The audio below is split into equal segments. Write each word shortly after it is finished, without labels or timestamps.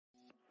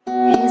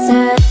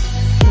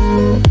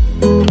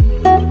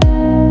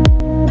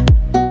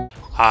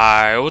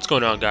Hi, what's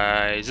going on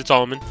guys? It's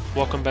Almond.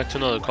 Welcome back to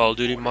another Call of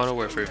Duty Modern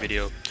Warfare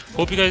video.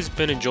 Hope you guys have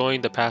been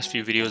enjoying the past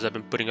few videos I've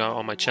been putting out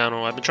on my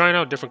channel. I've been trying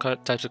out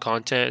different types of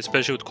content,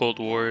 especially with Cold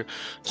War,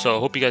 so I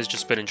hope you guys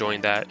just been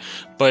enjoying that.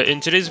 But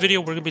in today's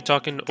video, we're going to be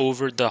talking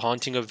over the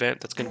haunting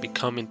event that's going to be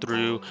coming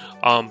through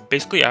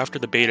basically after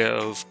the beta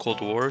of Cold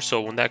War.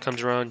 So when that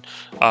comes around,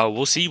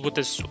 we'll see what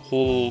this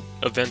whole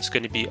event's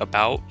going to be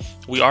about.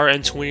 We are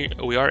entering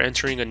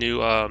a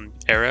new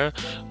era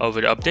of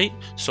an update,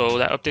 so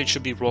that update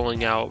should be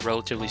rolling out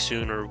relatively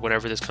soon, or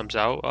whenever this comes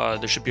out.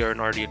 There should be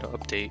already an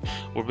update.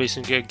 We're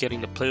basically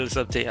getting the playlist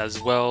update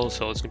as well,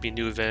 so it's gonna be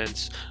new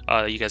events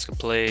that you guys can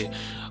play.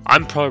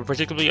 I'm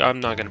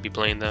not gonna be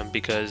playing them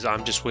because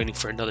I'm just waiting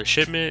for another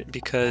shipment,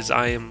 because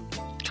I am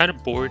kind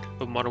of bored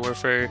of Modern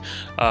Warfare.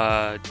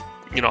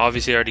 You know,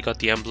 obviously I already got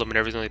the emblem and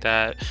everything like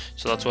that,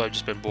 so that's why I've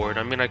just been bored.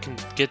 I mean, I can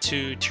get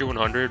to tier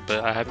 100,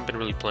 but I haven't been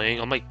really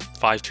playing. I'm like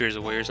 5 tiers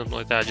away or something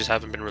like that. I just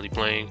haven't been really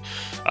playing.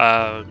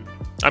 I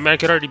mean, I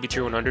could already be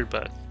tier 100,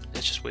 but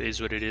it's just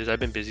what it is. I've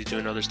been busy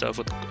doing other stuff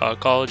with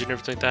college and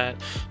everything like that,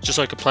 just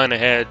so I can plan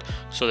ahead,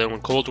 so that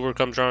when Cold War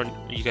comes around,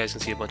 you guys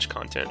can see a bunch of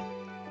content.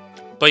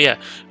 But yeah,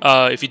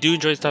 if you do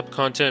enjoy this type of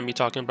content, me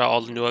talking about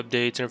all the new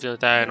updates and everything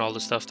like that, and all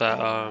the stuff that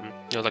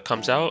you know, that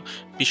comes out,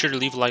 be sure to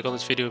leave a like on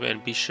this video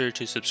and be sure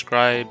to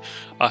subscribe.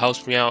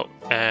 Helps me out,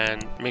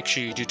 and make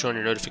sure you do turn on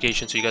your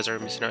notifications so you guys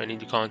aren't missing out on any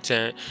new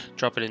content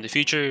dropping in the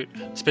future,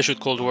 especially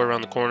with Cold War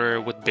around the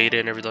corner with beta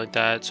and everything like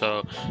that.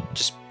 So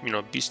just, you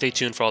know, stay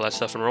tuned for all that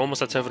stuff. And we're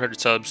almost at 700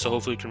 subs, so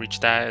hopefully we can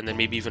reach that, and then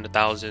maybe even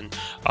 1,000.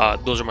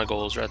 Those are my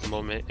goals right at the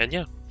moment. And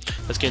yeah,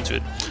 let's get into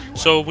it.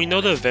 So we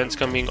know the event's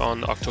coming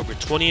on October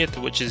 20th,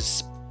 which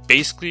is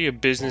basically a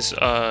business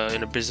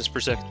in a business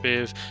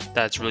perspective,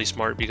 that's really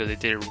smart, because they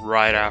did it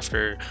right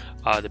after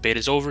the beta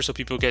is over, so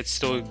people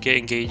still get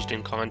engaged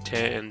in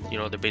content, and you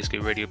know, they're basically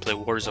ready to play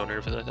Warzone or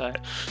everything like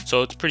that.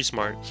 So it's pretty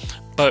smart.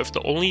 But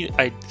the only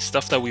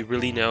stuff that we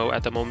really know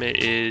at the moment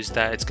is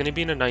that it's going to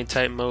be in a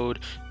nighttime mode,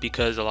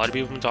 because a lot of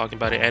people have been talking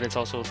about it, and it's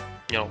also,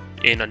 you know,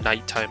 in a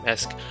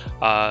nighttime-esque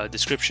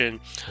description.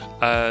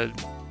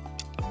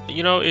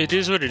 You know, it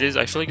is what it is.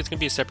 I feel like it's gonna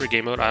be a separate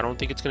game mode. I don't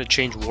think it's gonna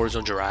change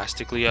Warzone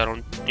drastically. I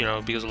don't, you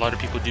know, because a lot of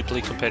people do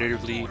play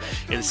competitively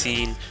in the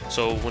scene.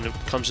 So when it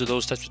comes to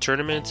those types of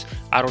tournaments,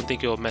 I don't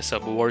think it'll mess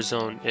up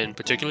Warzone in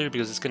particular,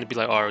 because it's gonna be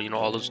like, you know,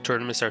 all those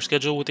tournaments are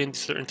scheduled within a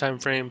certain time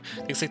frame. I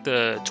think it's like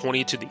the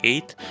 20th to the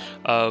 8th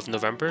of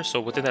November.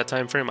 So within that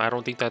time frame, I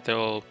don't think that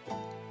they'll,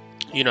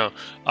 you know,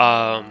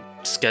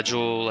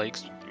 schedule like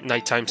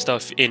nighttime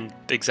stuff in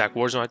the exact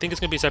Warzone. I think it's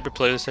gonna be a separate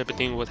playlist type of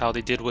thing, with how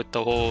they did with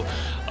the whole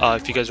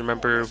if you guys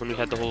remember when we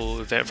had the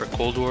whole event for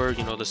Cold War,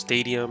 you know, the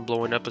stadium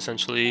blowing up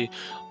essentially,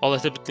 all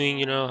that type of thing,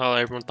 you know, how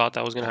everyone thought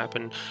that was gonna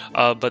happen.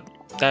 But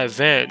that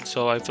event,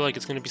 so I feel like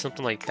it's gonna be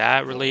something like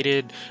that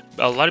related.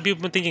 A lot of people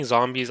have been thinking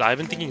zombies. I've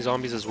been thinking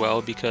zombies as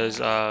well, because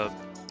a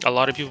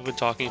lot of people have been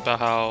talking about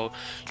how,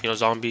 you know,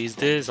 zombies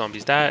this,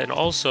 zombies that, and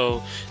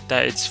also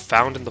that it's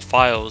found in the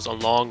files,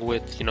 along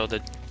with, you know,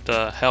 the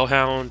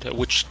Hellhound,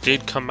 which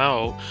did come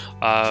out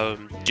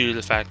due to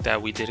the fact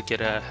that we did get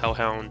a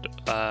Hellhound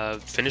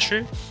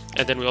finisher,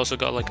 and then we also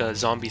got like a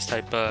zombies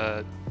type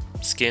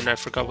skin. I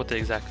forgot what the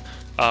exact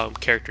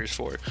character is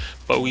for,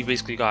 but we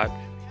basically got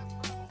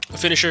a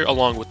finisher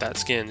along with that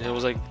skin. It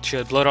was like she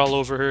had blood all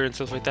over her and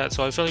stuff like that,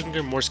 so I feel like we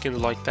can get more skins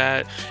like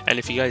that. And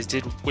if you guys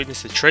did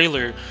witness the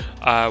trailer,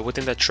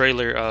 within that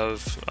trailer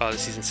of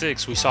season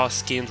 6, we saw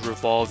skins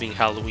revolving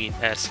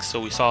Halloween-esque. So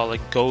we saw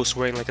like Ghost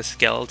wearing like a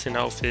skeleton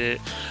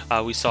outfit.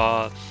 We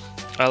saw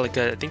like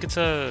I think it's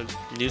a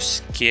new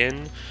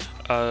skin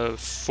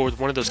for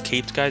one of those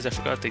caped guys. I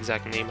forgot the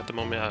exact name at the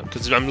moment,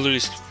 because I'm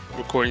literally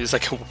recording this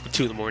like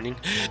 2 in the morning.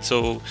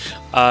 So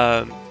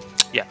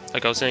yeah,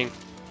 like I was saying,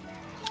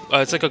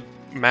 it's like a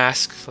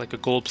mask, like a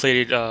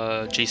gold-plated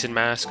Jason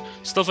mask,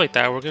 stuff like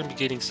that. We're gonna be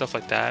getting stuff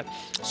like that.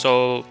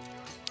 So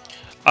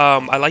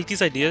I like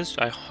these ideas.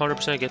 I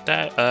 100% get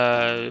that,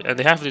 and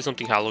they have to do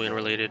something Halloween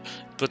related.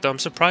 But I'm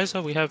surprised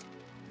that we have,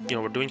 you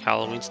know, we're doing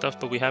Halloween stuff,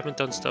 but we haven't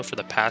done stuff for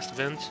the past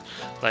events.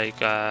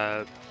 Like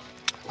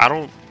I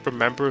don't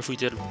remember if we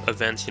did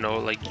events, you know,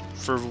 like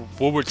for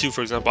World War II,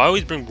 for example. I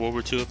always bring World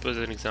War II up as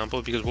an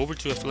example, because World War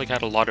II, I feel like,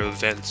 had a lot of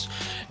events,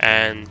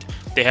 and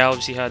they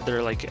obviously had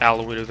their like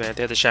Halloween event,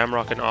 they had the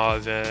Shamrock and Awe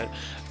event,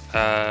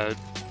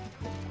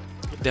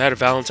 they had a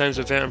Valentine's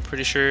event. I'm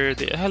pretty sure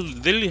they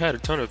literally had a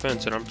ton of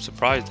events, and I'm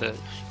surprised that,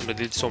 you know,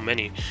 they did so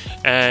many.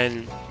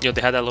 And you know,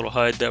 they had that little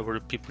HUD that where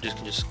people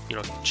can just, you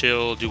know,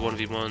 chill, do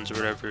 1v1s or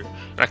whatever.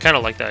 And I kind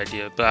of like that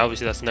idea, but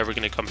obviously that's never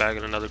going to come back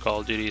in another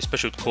Call of Duty,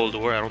 especially with Cold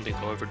War. I don't think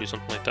they'll ever do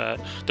something like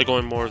that. They're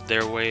going more of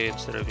their way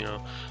instead of, you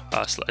know,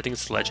 I think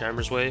it's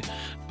Sledgehammer's way.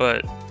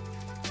 But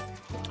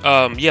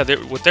yeah,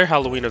 with their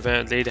Halloween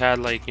event, they'd had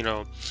like, you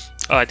know,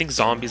 I think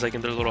zombies like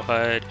in their little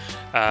HUD.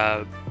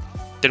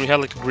 Then we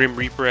had like a Grim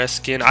Reaper-esque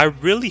skin. I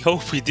really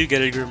hope we do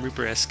get a Grim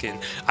Reaper-esque skin.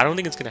 I don't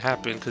think it's gonna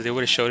happen because they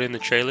would have showed it in the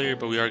trailer,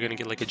 but we are gonna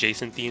get like a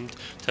Jason themed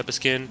type of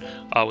skin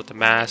with the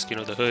mask, you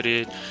know, the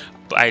hooded.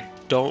 But I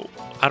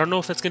don't know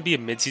if that's gonna be a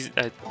mid-season.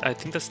 I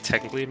think that's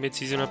technically a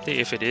mid-season update.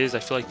 If it is, I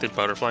feel like the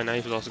butterfly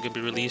knife is also gonna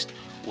be released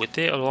with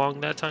it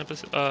along that type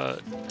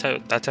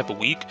of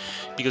week,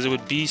 because it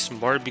would be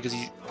smart, because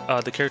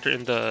the character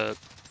in the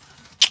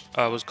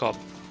what's it called,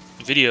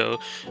 video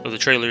of the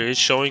trailer is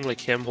showing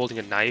like him holding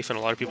a knife, and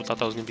a lot of people thought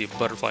that was gonna be a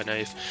butterfly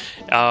knife.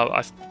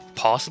 I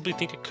possibly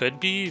think it could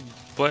be,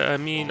 but I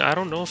mean, I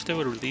don't know if they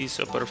would release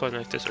a butterfly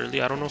knife this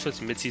early. I don't know if it's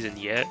mid-season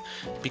yet,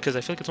 because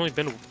I feel like it's only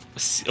been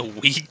a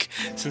week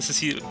since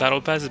the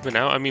battle pass has been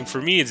out. I mean,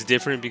 for me it's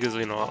different because,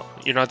 you know,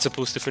 you're not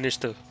supposed to finish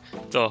the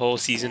whole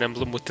season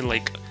emblem within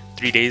like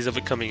 3 days of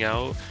it coming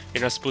out.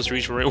 You're not supposed to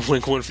reach rank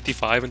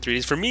 155 in 3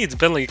 days. For me it's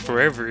been like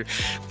forever,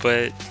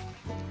 but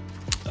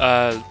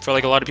for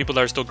like a lot of people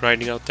that are still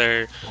grinding out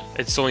there,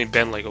 it's only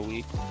been like a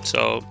week.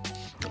 So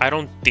I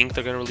don't think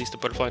they're gonna release the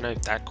butterfly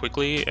knife that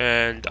quickly.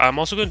 And I'm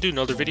also gonna do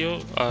another video,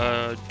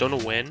 don't know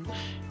when,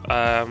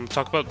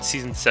 talk about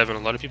season 7. A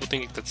lot of people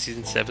think that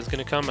season 7 is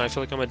gonna come. I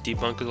feel like I'm gonna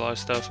debunk a lot of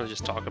stuff and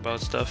just talk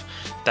about stuff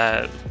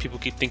that people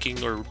keep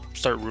thinking or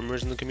start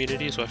rumors in the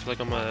community. So I feel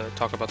like I'm gonna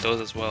talk about those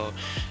as well,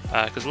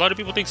 because a lot of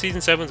people think season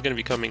 7 is gonna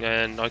be coming,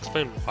 and I'll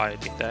explain why I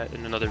think that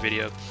in another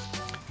video.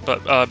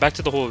 But back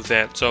to the whole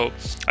event. So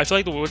I feel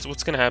like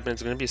what's going to happen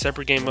is going to be a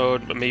separate game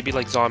mode, but maybe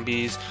like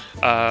zombies,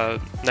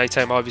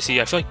 nighttime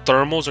obviously. I feel like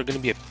thermals are going to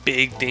be a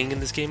big thing in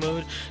this game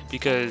mode,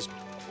 because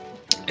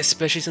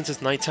especially since it's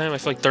nighttime, I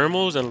feel like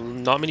thermals,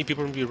 and not many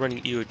people are going to be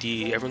running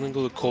EOD. Everyone's going to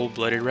go the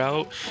cold-blooded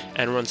route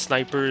and run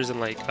snipers and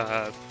like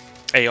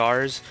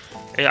ARs.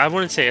 I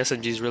wouldn't say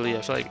SMGs really.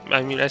 I feel like,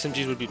 I mean,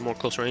 SMGs would be more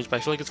close range, but I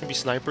feel like it's gonna be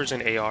snipers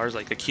and ARs,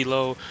 like a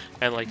kilo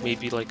and like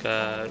maybe like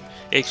a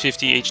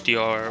X50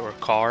 HDR or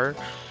car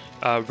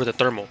with a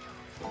thermal.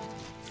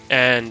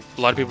 And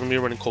a lot of people are gonna be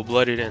running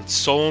cold-blooded, and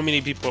so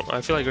many people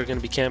I feel like are gonna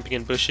be camping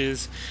in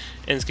bushes,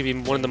 and it's gonna be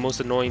one of the most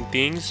annoying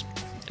things.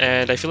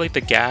 And I feel like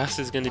the gas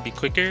is going to be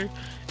quicker,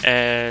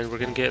 and we're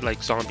going to get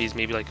like zombies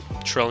maybe like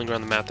trailing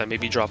around the map that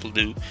maybe drop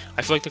loot.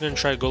 I feel like they're going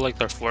to try to go like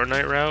their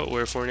Fortnite route,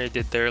 where Fortnite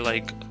did their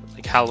like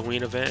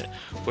Halloween event,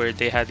 where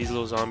they had these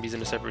little zombies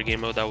in a separate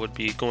game mode that would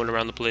be going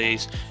around the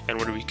place, and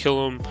whenever you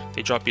kill them,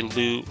 they drop you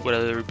loot,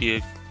 whether it be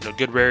a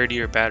good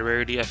rarity or bad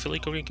rarity. I feel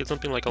like we're going to get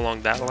something like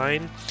along that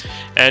line.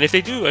 And if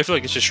they do, I feel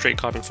like it's just straight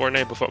copying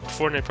Fortnite. Before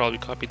Fortnite probably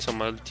copied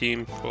some other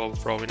team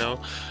for all we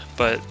know,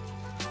 but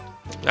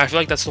I feel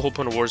like that's the whole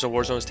point of Warzone.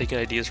 Warzone is taking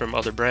ideas from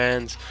other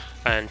brands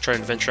and trying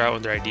to venture out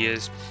on their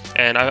ideas.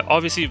 And I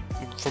obviously,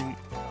 from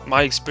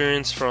my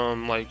experience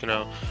from like, you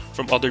know,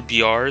 from other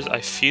BRs,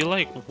 I feel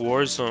like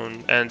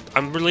Warzone, and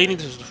I'm relating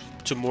this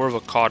to more of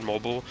a COD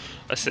Mobile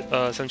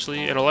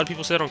essentially, and a lot of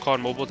people said on COD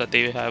Mobile that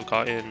they have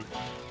gotten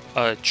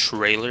a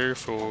trailer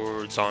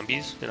for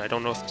zombies, and I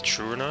don't know if it's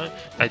true or not,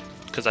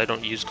 because I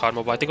don't use COD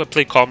Mobile. I think I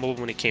played COD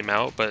Mobile when it came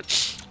out,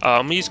 but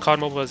I'm gonna use COD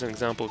Mobile as an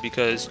example,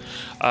 because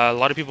a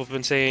lot of people have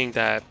been saying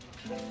that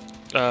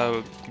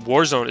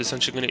Warzone is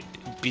essentially going to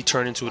be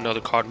turned into another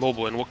COD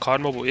Mobile. And what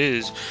COD Mobile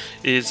is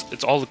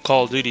it's all the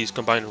Call of Duties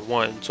combined in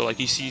one. So like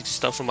you see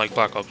stuff from like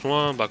Black Ops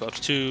 1, Black Ops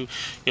 2,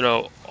 you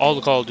know, all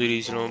the Call of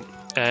Duties, you know.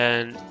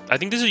 And I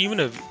think this is even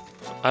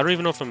I don't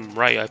even know if I'm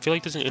right. I feel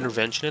like there's an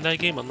intervention in that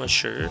game. I'm not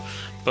sure,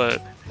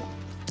 but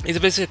it's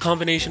basically a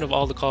combination of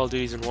all the Call of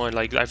Duties in one.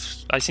 Like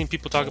I've seen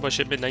people talk about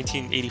shipment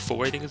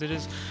 1984, I think it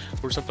is,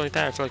 or something like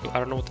that. I feel like I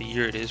don't know what the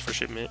year it is for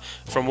shipment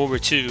from World War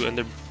II, and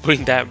they're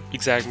putting that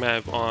exact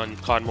map on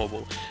COD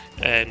Mobile,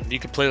 and you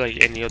can play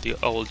like any of the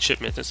old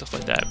shipments and stuff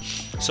like that.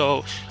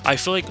 So I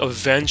feel like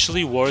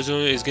eventually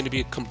Warzone is going to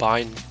be a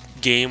combined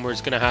game where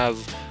it's going to have,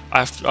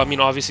 I mean,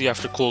 obviously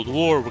after Cold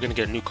War, we're gonna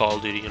get a new Call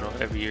of Duty, you know,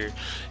 every year.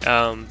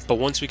 But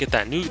once we get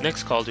that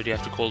next Call of Duty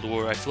after Cold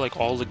War, I feel like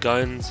all the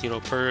guns, you know,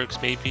 perks,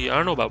 maybe, I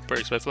don't know about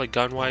perks, but I feel like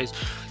gun-wise,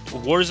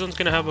 Warzone's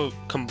gonna have a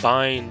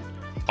combined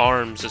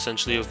arms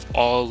essentially of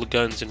all the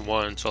guns in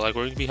one. So like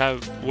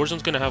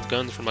Warzone's gonna have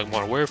guns from like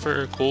Modern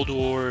Warfare, Cold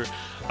War,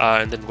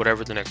 and then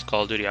whatever the next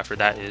Call of Duty after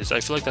that is. I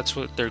feel like that's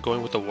what they're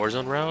going with the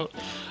Warzone route.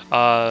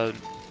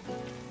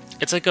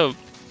 It's like a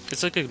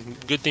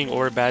good thing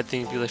or a bad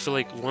thing, because I feel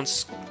like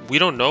once we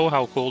don't know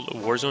how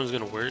Warzone is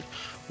gonna work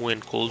when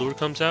Cold War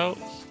comes out,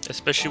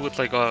 especially with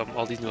like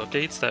all these new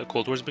updates that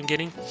Cold War's been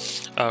getting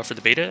for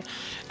the beta.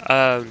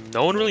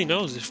 No one really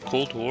knows if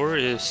Cold War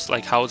is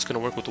like how it's gonna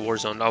work with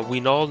Warzone. Now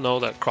we all know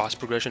that cross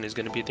progression is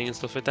gonna be a thing and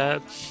stuff like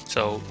that,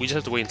 so we just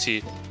have to wait and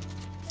see.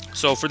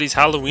 So for these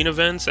Halloween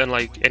events and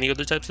like any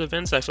other types of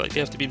events, I feel like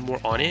they have to be more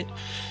on it,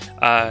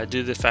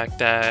 due to the fact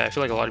that I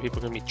feel like a lot of people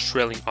are going to be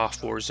trailing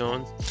off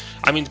Warzone.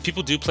 I mean,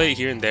 people do play it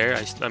here and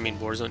there. I mean,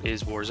 Warzone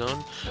is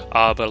Warzone,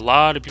 but a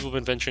lot of people have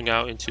been venturing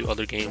out into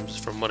other games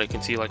from what I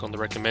can see, like on the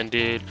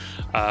recommended,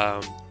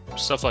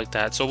 stuff like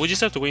that. So we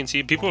just have to wait and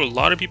see. A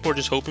lot of people are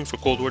just hoping for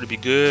Cold War to be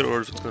good,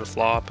 or if it's going to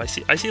flop. I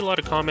see a lot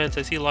of comments.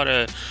 I see a lot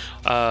of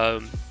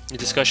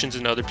discussions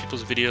in other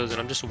people's videos, and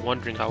I'm just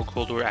wondering how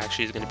Cold War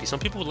actually is going to be. Some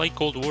people like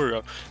Cold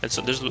War, and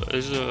so there's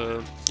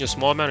a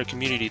small amount of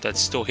community that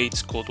still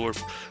hates Cold War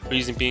for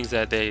reason being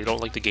that they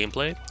don't like the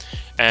gameplay,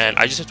 and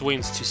I just have to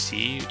wait to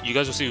see. You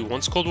guys will see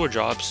once Cold War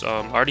drops.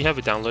 I already have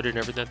it downloaded and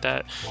everything like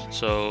that,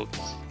 so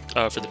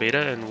for the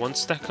beta, and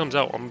once that comes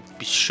out, I'm gonna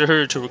be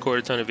sure to record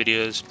a ton of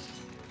videos,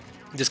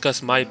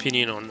 discuss my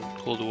opinion on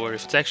Cold War,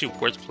 if it's actually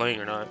worth playing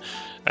or not.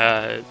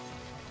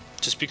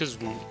 Just because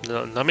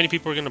not many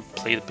people are gonna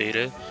play the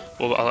beta.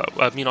 Well,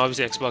 I mean,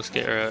 obviously Xbox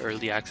get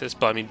early access,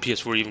 but I mean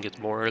PS4 even gets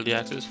more early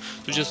access.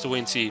 So just to wait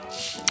and see.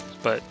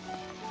 But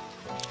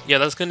yeah,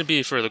 that's gonna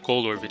be for the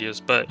Cold War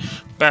videos. But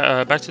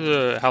back to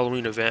the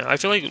Halloween event. I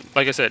feel like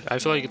I said, I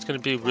feel like it's gonna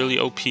be really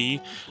OP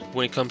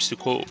when it comes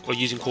to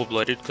using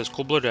cold-blooded, because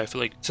cold-blooded, I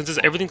feel like since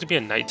everything's gonna be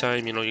at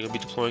nighttime, you know, you're gonna be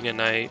deploying at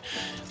night.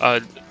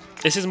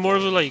 This is more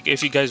of a, like,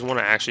 if you guys want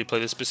to actually play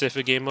this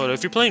specific game mode.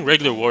 If you're playing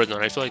regular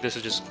Warzone, I feel like this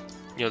is just,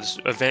 you know, this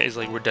event is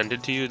like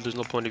redundant to you. There's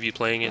no point of you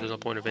playing it. There's no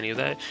point of any of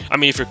that. I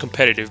mean, if you're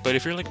competitive, but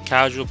if you're like a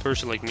casual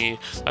person like me,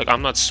 like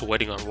I'm not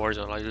sweating on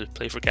Warzone. I just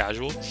play for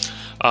casual.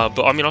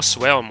 But I mean, I'll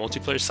sweat on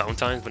multiplayer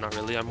sometimes, but not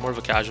really. I'm more of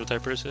a casual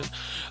type person.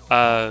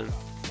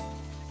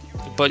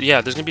 But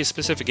yeah, there's gonna be a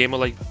specific game mode.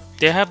 Like,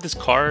 they have this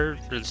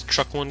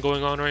truck one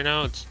going on right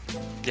now. It's,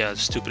 yeah, the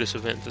stupidest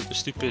event. The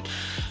stupid.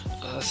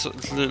 So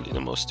it's literally the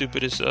most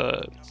stupidest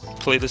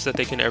playlist that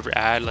they can ever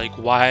add. Like,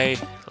 why?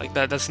 Like,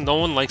 that's no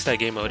one likes that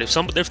game mode.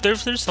 If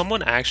there's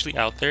someone actually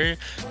out there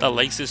that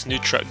likes this new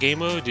truck game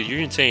mode, dude, you're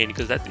insane,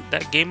 because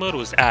that game mode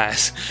was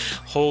ass.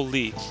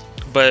 Holy.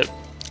 But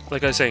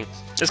like I was saying,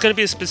 it's gonna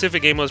be a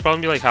specific game mode. It's probably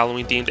gonna be like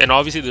Halloween themed, and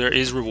obviously there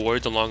is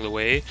rewards along the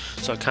way.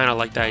 So I kind of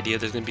like the idea.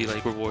 There's gonna be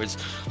like rewards.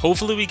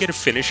 Hopefully we get a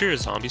finisher, a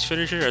zombies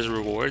finisher as a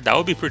reward. That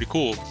would be pretty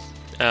cool.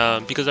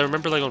 Because I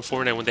remember, like, on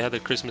Fortnite when they had the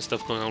Christmas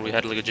stuff going on, we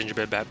had like a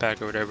gingerbread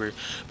backpack or whatever.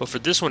 But for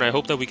this one, I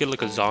hope that we get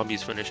like a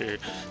zombies finisher.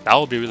 That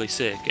would be really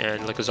sick.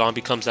 And like a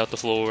zombie comes out the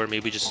floor,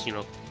 maybe just, you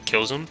know,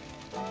 kills him.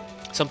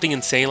 Something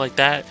insane like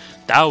that.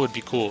 That would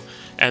be cool.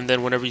 And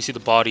then whenever you see the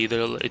body,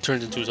 it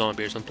turns into a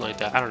zombie or something like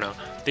that. I don't know.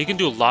 They can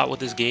do a lot with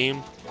this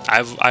game.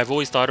 I've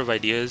always thought of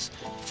ideas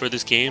for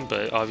this game,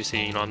 but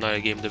obviously, you know, I'm not a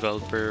game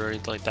developer or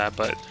anything like that.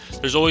 But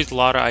there's always a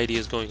lot of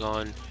ideas going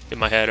on in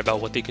my head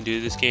about what they can do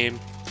to this game,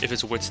 if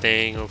it's worth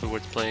staying or if it's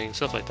worth playing,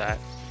 stuff like that.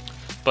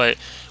 But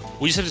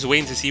we just have to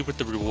wait to see what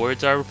the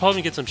rewards are. We'll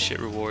probably get some shit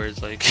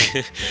rewards, like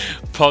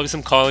probably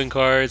some calling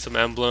cards, some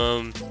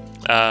emblem,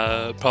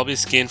 probably a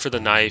skin for the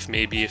knife,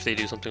 maybe, if they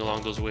do something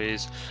along those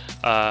ways.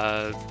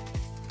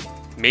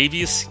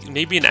 Maybe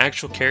an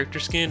actual character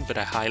skin, but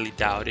I highly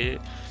doubt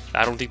it.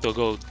 I don't think they'll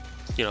go,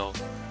 you know,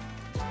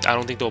 I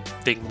don't think they'll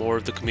think more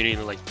of the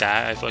community like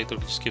that. I feel like they'll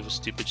just give us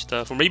stupid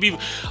stuff. Or maybe,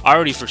 I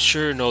already for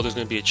sure know there's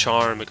going to be a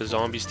charm, like a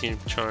zombies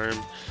themed charm.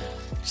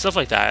 Stuff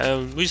like that.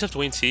 We just have to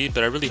wait and see,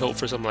 but I really hope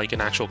for some, like,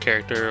 an actual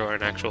character or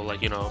an actual,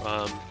 like, you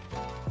know,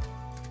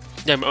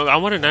 yeah, I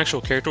want an actual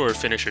character or a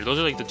finisher. Those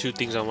are like the two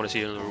things I want to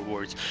see in the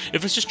rewards.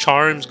 If it's just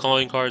charms,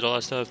 calling cards, all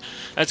that stuff,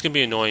 that's going to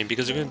be annoying,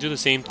 because they're going to do the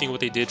same thing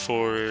what they did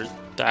for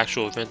the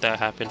actual event that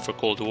happened for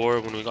Cold War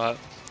when we got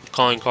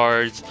calling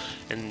cards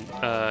and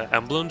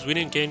emblems. We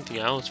didn't get anything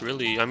else,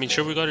 really. I mean,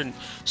 sure, we got a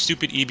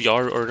stupid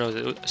EBR, or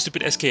no,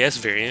 stupid SKS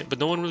variant, but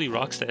no one really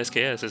rocks the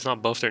SKS. It's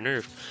not buffed or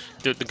nerfed.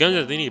 The guns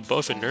that they need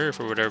buff and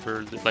nerf or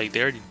whatever, like,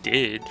 they already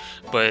did,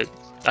 but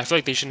I feel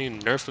like they should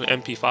need to nerf the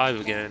MP5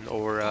 again,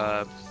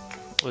 or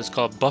what's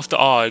called buff the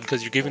AUG,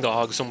 because you're giving the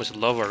AUG so much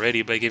love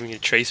already by giving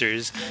it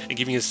tracers and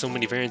giving us so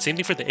many variants. Same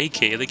thing for the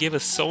AK. They gave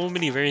us so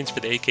many variants for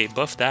the AK.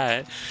 Buff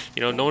that.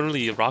 You know, no one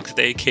really rocks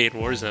the AK in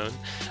Warzone.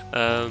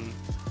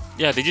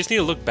 Yeah, they just need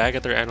to look back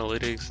at their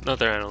analytics, not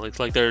their analytics,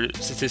 like their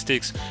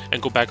statistics,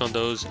 and go back on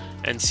those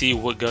and see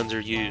what guns are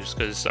used,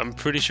 because I'm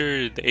pretty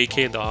sure the AK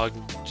and the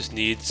AUG just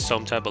need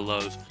some type of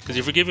love, because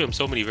if we're giving them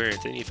so many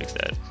variants, they need to fix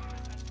that.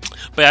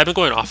 But yeah, I've been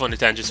going off on a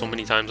tangent so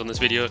many times on this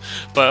video.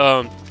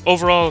 But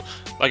overall,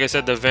 like I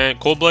said, the event,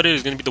 Cold-Blooded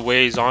is going to be the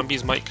way.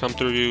 Zombies might come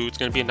through. It's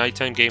going to be a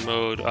nighttime game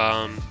mode.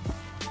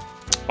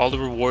 All the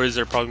rewards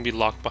are probably going to be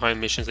locked behind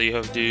missions that you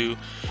have to do.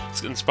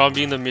 It's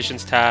probably in the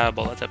missions tab,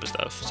 all that type of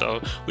stuff. So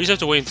we just have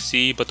to wait and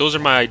see. But those are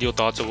my ideal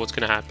thoughts of what's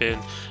going to happen.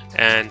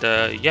 And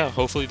yeah,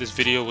 hopefully this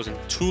video wasn't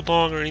too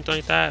long or anything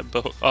like that.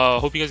 But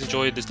hope you guys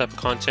enjoyed this type of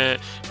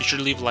content. Be sure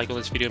to leave a like on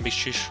this video and be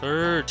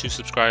sure to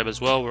subscribe as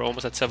well. We're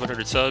almost at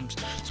 700 subs,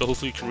 so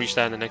hopefully we can reach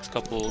that in the next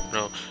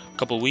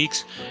couple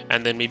weeks,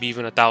 and then maybe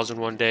even 1,000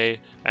 one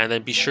day. And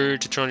then be sure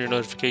to turn on your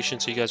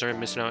notifications so you guys aren't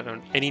missing out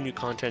on any new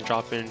content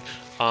dropping.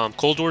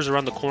 Cold War is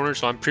around the corner,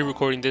 so I'm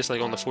pre-recording this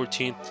like on the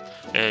 14th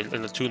and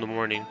in the 2 in the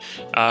morning.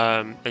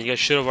 And you guys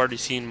should have already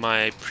seen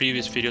my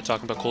previous video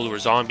talking about Cold War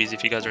zombies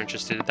if you guys are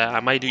interested in that. I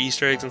might do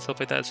Easter eggs and stuff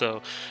like that,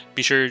 so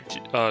be sure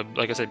to,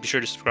 like I said, be sure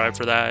to subscribe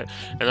for that.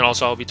 And then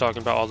also I'll be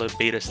talking about all the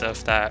beta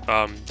stuff that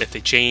if they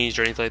changed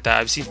or anything like that.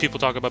 I've seen people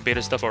talk about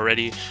beta stuff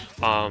already,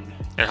 and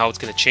how it's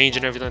going to change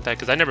and everything like that,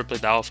 because I never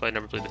played the alpha, I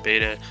never played the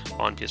beta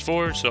on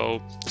PS4, so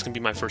it's gonna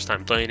be my first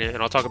time playing it,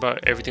 and I'll talk about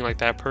everything like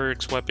that,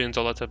 perks, weapons,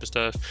 all that type of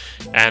stuff,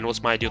 and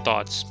what's my ideal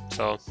thoughts.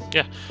 So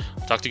yeah,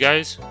 I'll talk to you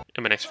guys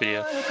in my next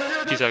video.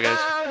 Peace out,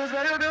 guys.